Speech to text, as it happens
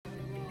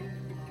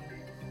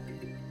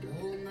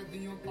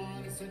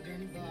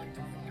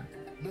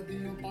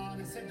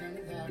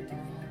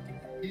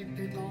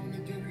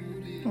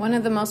One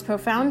of the most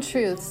profound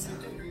truths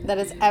that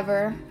has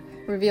ever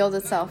revealed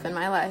itself in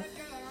my life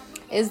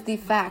is the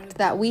fact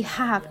that we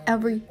have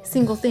every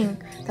single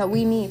thing that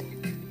we need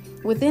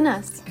within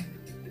us.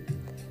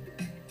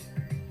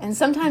 And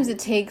sometimes it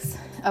takes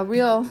a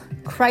real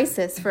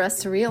crisis for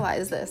us to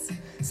realize this.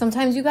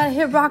 Sometimes you gotta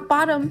hit rock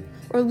bottom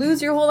or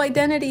lose your whole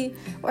identity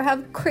or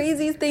have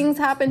crazy things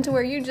happen to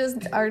where you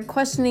just are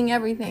questioning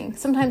everything.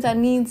 Sometimes that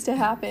needs to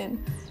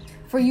happen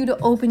for you to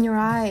open your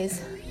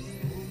eyes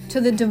to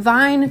the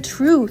divine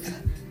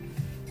truth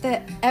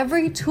that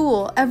every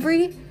tool,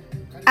 every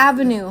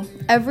avenue,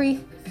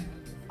 every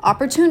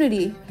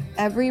opportunity,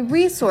 every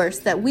resource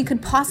that we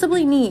could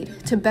possibly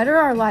need to better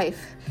our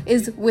life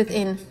is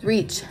within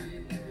reach.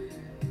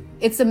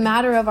 It's a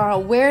matter of our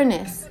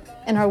awareness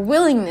and our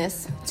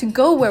willingness to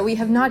go where we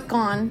have not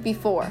gone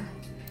before.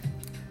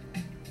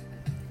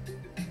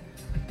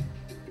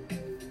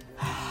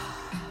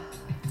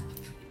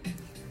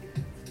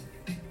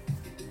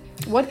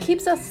 What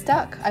keeps us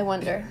stuck, I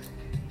wonder?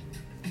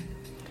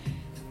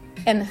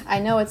 And I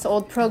know it's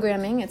old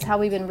programming, it's how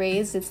we've been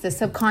raised, it's the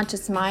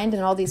subconscious mind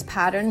and all these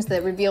patterns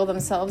that reveal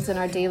themselves in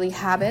our daily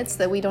habits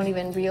that we don't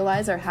even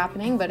realize are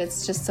happening, but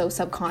it's just so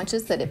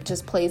subconscious that it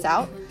just plays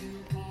out.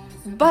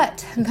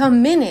 But the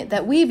minute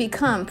that we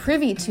become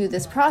privy to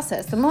this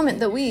process, the moment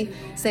that we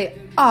say,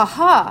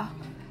 aha,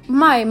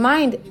 my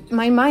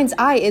mind's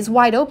eye is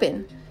wide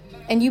open,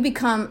 and you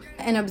become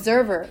an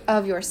observer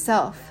of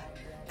yourself,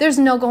 there's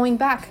no going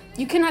back.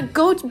 You cannot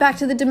go back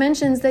to the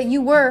dimensions that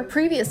you were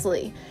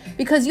previously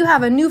because you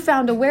have a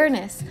newfound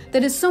awareness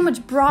that is so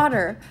much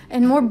broader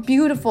and more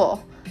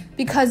beautiful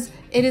because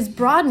it is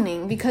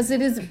broadening, because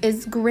it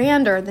is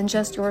grander than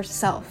just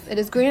yourself. It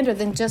is grander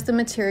than just the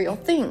material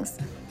things.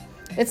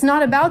 It's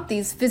not about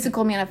these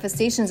physical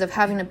manifestations of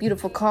having a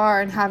beautiful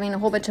car and having a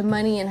whole bunch of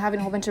money and having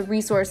a whole bunch of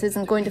resources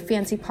and going to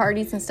fancy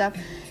parties and stuff.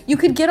 You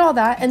could get all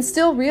that and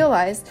still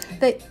realize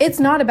that it's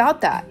not about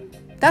that.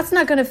 That's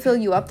not going to fill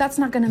you up. That's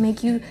not going to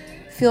make you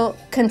feel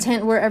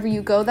content wherever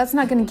you go. That's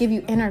not going to give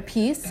you inner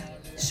peace.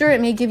 Sure,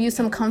 it may give you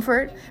some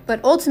comfort, but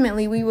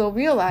ultimately we will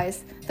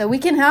realize that we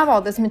can have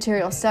all this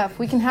material stuff.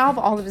 We can have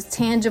all of this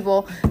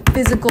tangible,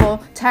 physical,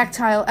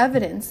 tactile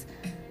evidence,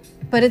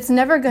 but it's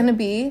never going to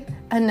be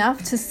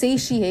enough to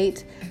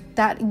satiate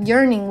that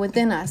yearning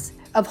within us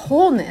of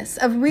wholeness,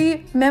 of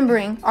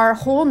remembering our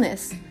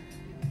wholeness.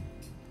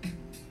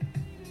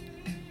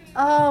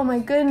 Oh my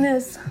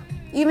goodness.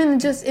 Even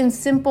just in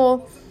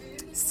simple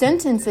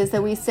sentences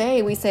that we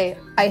say,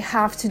 I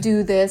have to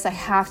do this, I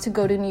have to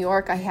go to New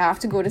York, I have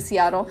to go to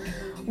Seattle.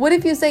 What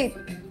if you say,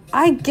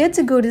 I get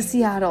to go to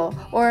Seattle?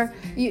 Or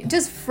you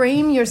just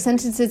frame your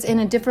sentences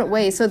in a different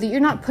way so that you're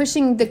not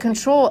pushing the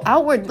control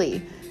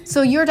outwardly.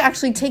 So you're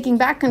actually taking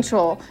back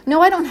control. No,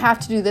 I don't have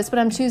to do this, but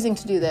I'm choosing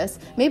to do this.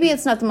 Maybe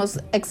it's not the most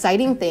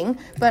exciting thing,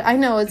 but I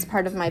know it's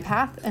part of my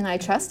path and I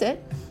trust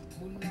it.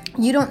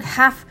 You don't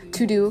have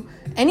to do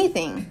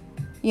anything,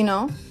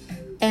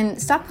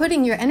 And stop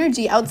putting your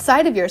energy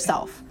outside of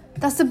yourself.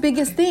 That's the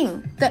biggest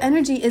thing. The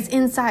energy is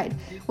inside.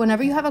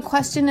 Whenever you have a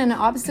question and an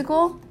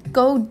obstacle,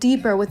 go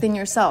deeper within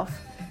yourself.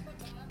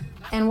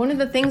 And one of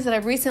the things that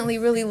I've recently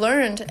really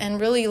learned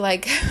and really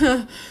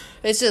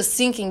it's just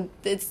sinking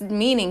its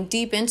meaning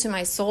deep into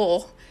my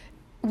soul.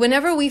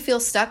 Whenever we feel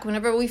stuck,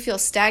 whenever we feel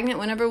stagnant,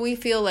 whenever we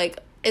feel like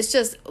it's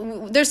just,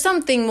 there's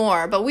something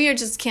more, but we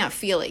just can't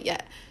feel it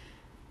yet.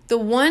 The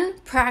one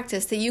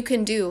practice that you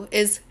can do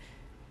is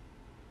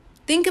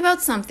think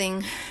about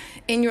something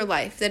in your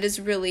life that is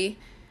really,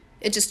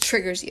 it just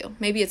triggers you.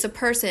 Maybe it's a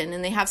person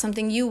and they have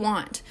something you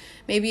want.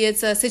 Maybe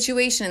it's a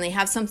situation and they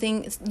have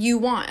something you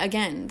want.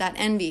 Again, that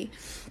envy.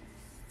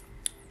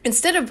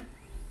 Instead of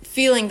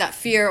feeling that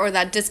fear or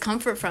that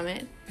discomfort from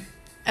it,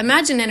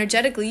 imagine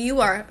energetically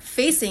you are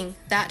facing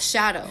that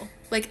shadow.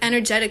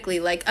 Energetically,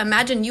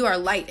 imagine you are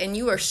light and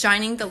you are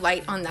shining the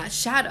light on that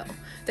shadow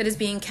that is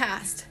being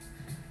cast.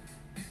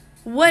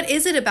 What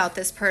is it about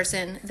this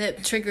person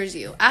that triggers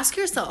you? Ask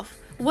yourself,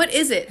 what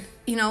is it?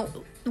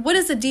 What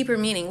is the deeper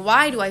meaning?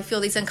 Why do I feel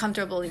these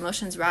uncomfortable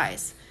emotions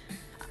rise?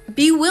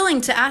 Be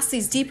willing to ask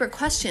these deeper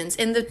questions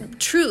and the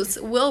truths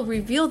will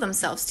reveal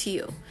themselves to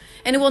you.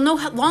 And it will no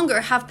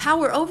longer have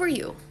power over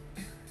you.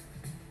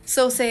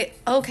 So say,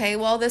 okay,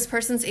 well, this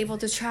person's able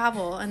to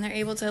travel and they're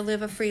able to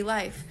live a free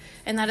life.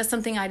 And that is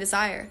something I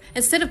desire.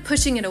 Instead of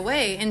pushing it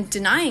away and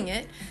denying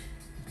it,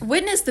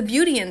 witness the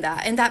beauty in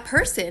that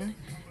person.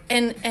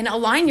 And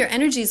align your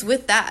energies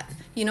with that,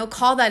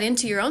 call that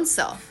into your own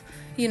self,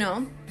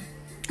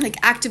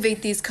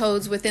 activate these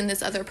codes within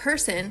this other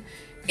person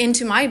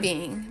into my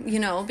being,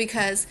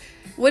 because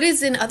what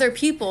is in other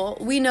people,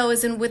 we know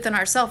is within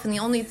ourselves. And the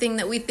only thing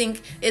that we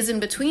think is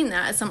in between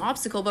that is some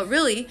obstacle, but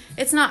really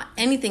it's not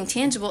anything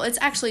tangible. It's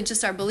actually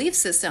just our belief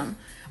system,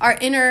 our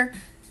inner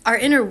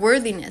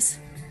worthiness.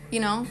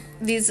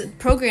 These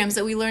programs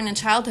that we learn in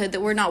childhood that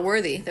we're not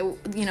worthy, that,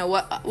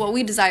 what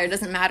we desire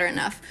doesn't matter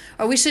enough,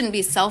 or we shouldn't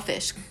be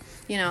selfish.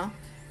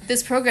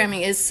 This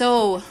programming is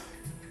so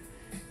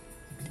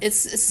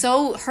it's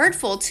so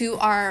hurtful to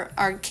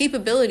our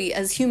capability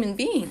as human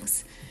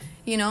beings.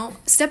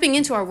 Stepping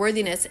into our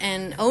worthiness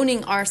and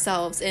owning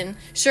ourselves. And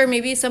sure,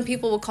 maybe some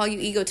people will call you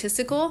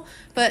egotistical,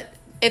 but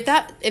if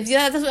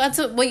that's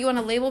what you want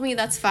to label me,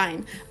 that's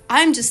fine.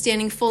 I'm just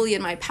standing fully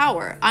in my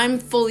power. I'm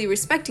fully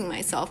respecting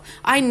myself.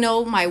 I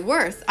know my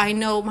worth. I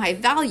know my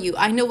value.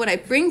 I know what I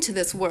bring to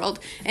this world,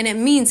 and it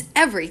means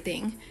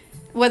everything.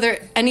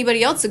 Whether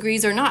anybody else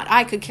agrees or not,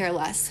 I could care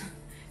less.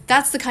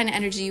 That's the kind of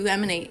energy you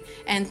emanate,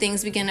 and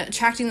things begin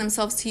attracting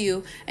themselves to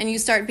you, and you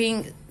start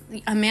being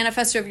a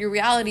manifester of your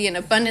reality, and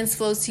abundance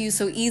flows to you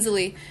so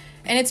easily.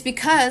 And it's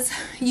because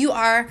you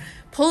are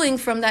pulling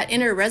from that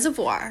inner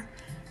reservoir.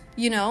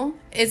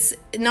 It's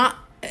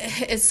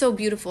so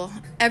beautiful.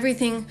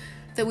 Everything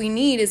that we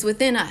need is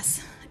within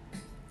us.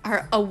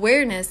 Our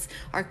awareness,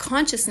 our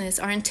consciousness,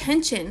 our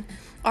intention,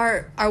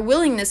 our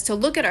willingness to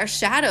look at our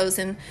shadows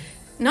and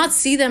not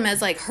see them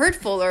as like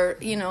hurtful or,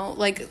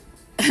 like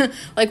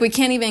we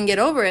can't even get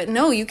over it.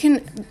 No,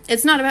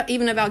 it's not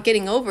even about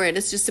getting over it.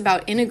 It's just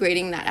about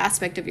integrating that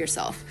aspect of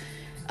yourself,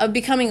 of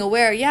becoming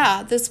aware.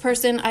 Yeah, this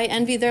person, I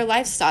envy their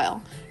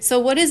lifestyle. So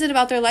what is it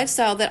about their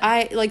lifestyle that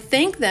I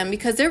thank them,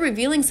 because they're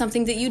revealing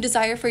something that you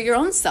desire for your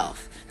own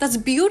self? That's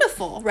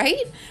beautiful,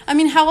 right? I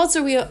mean, how else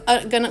are we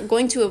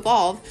going to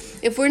evolve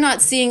if we're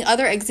not seeing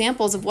other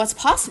examples of what's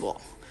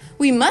possible?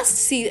 We must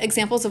see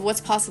examples of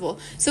what's possible.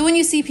 So when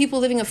you see people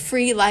living a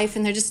free life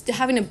and they're just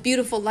having a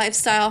beautiful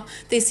lifestyle,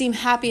 they seem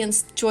happy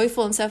and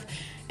joyful and stuff,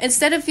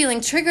 instead of feeling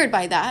triggered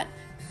by that,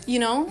 you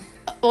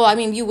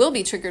will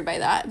be triggered by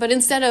that, but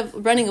instead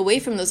of running away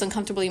from those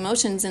uncomfortable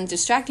emotions and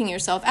distracting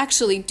yourself,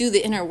 actually do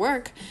the inner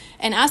work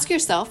and ask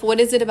yourself, what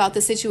is it about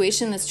the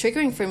situation that's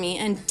triggering for me,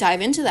 and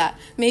dive into that.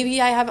 Maybe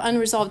I have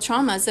unresolved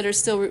traumas that are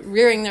still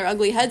rearing their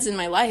ugly heads in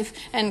my life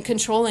and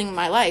controlling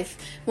my life.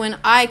 When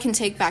I can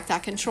take back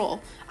that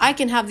control, I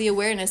can have the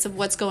awareness of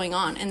what's going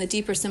on and the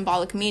deeper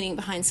symbolic meaning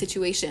behind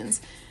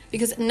situations,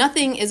 because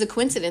nothing is a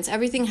coincidence.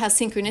 Everything has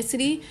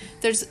synchronicity.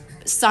 There's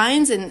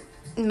signs and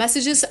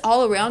messages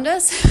all around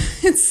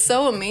us. It's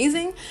so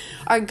amazing.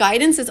 Our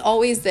guidance is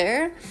always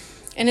there,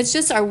 and it's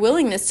just our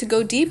willingness to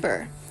go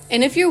deeper.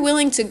 And if you're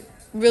willing to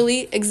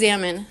really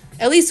examine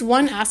at least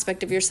one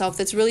aspect of yourself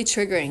that's really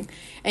triggering,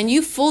 and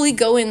you fully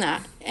go in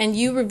that, and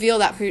you reveal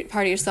that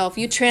part of yourself,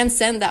 you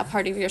transcend that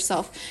part of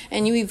yourself,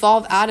 and you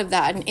evolve out of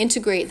that and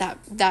integrate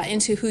that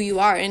into who you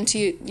are,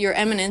 into your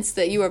eminence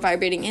that you are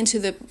vibrating into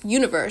the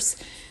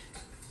universe,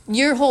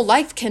 your whole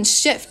life can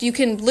shift. You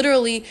can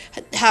literally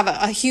have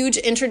a huge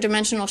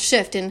interdimensional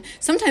shift, and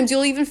sometimes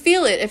you'll even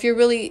feel it if you're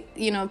really,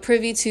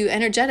 privy to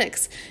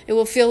energetics. It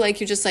will feel like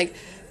you're just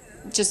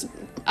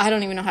I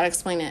don't even know how to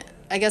explain it.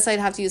 I guess I'd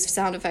have to use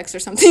sound effects or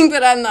something,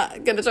 but I'm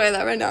not going to try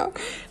that right now.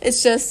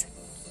 It's just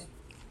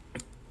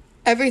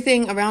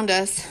everything around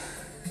us.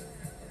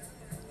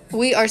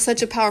 We are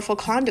such a powerful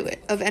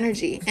conduit of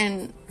energy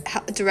and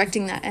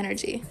directing that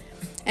energy.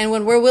 And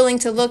when we're willing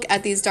to look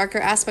at these darker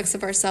aspects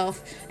of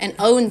ourselves and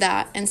own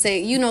that and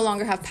say, you no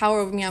longer have power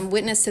over me, I'm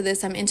witness to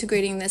this, I'm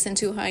integrating this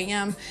into who I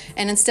am.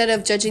 And instead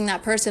of judging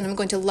that person, I'm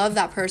going to love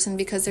that person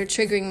because they're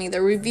triggering me.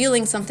 They're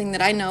revealing something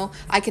that I know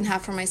I can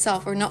have for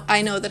myself, or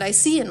I know that I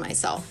see in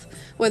myself,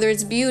 whether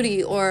it's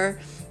beauty or,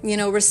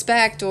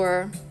 respect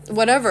or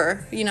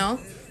whatever,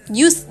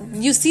 You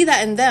see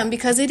that in them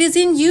because it is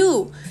in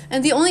you.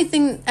 And the only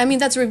thing,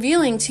 that's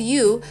revealing to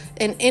you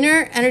an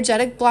inner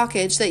energetic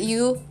blockage that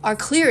you are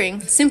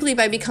clearing simply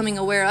by becoming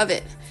aware of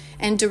it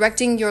and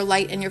directing your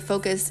light and your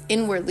focus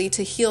inwardly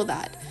to heal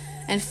that.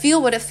 And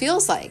feel what it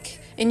feels like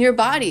in your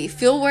body.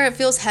 Feel where it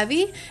feels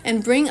heavy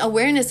and bring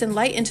awareness and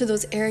light into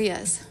those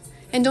areas.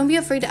 And don't be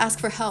afraid to ask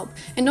for help.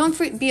 And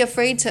don't be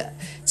afraid to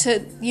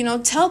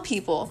tell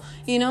people.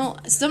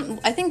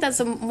 I think that's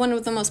one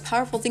of the most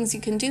powerful things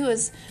you can do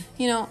is,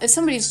 if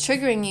somebody's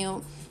triggering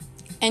you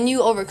and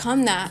you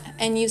overcome that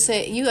and you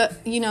say,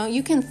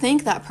 you can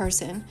thank that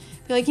person.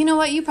 Be like, you know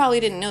what, you probably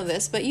didn't know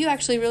this, but you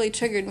actually really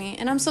triggered me.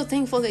 And I'm so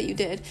thankful that you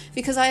did,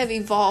 because I have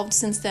evolved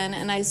since then.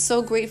 And I'm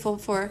so grateful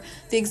for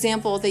the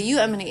example that you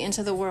emanate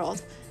into the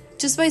world.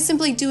 Just by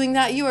simply doing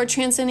that, you are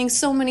transcending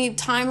so many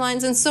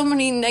timelines and so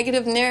many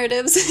negative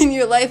narratives in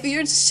your life.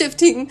 You're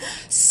shifting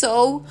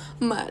so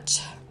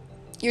much.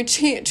 You're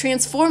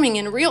transforming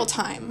in real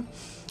time.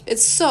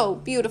 It's so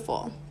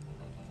beautiful.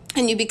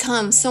 And you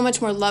become so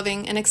much more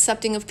loving and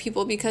accepting of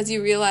people because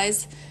you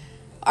realize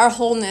our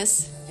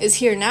wholeness is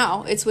here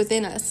now. It's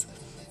within us.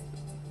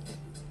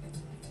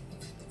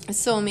 It's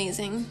so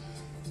amazing.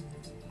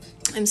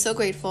 I'm so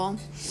grateful.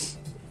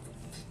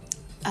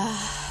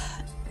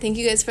 Thank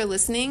you guys for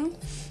listening,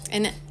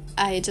 and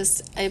I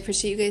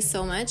appreciate you guys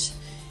so much,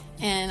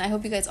 and I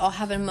hope you guys all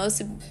have a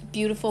most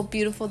beautiful,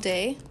 beautiful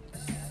day.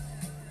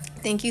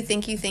 Thank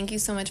you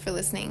so much for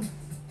listening.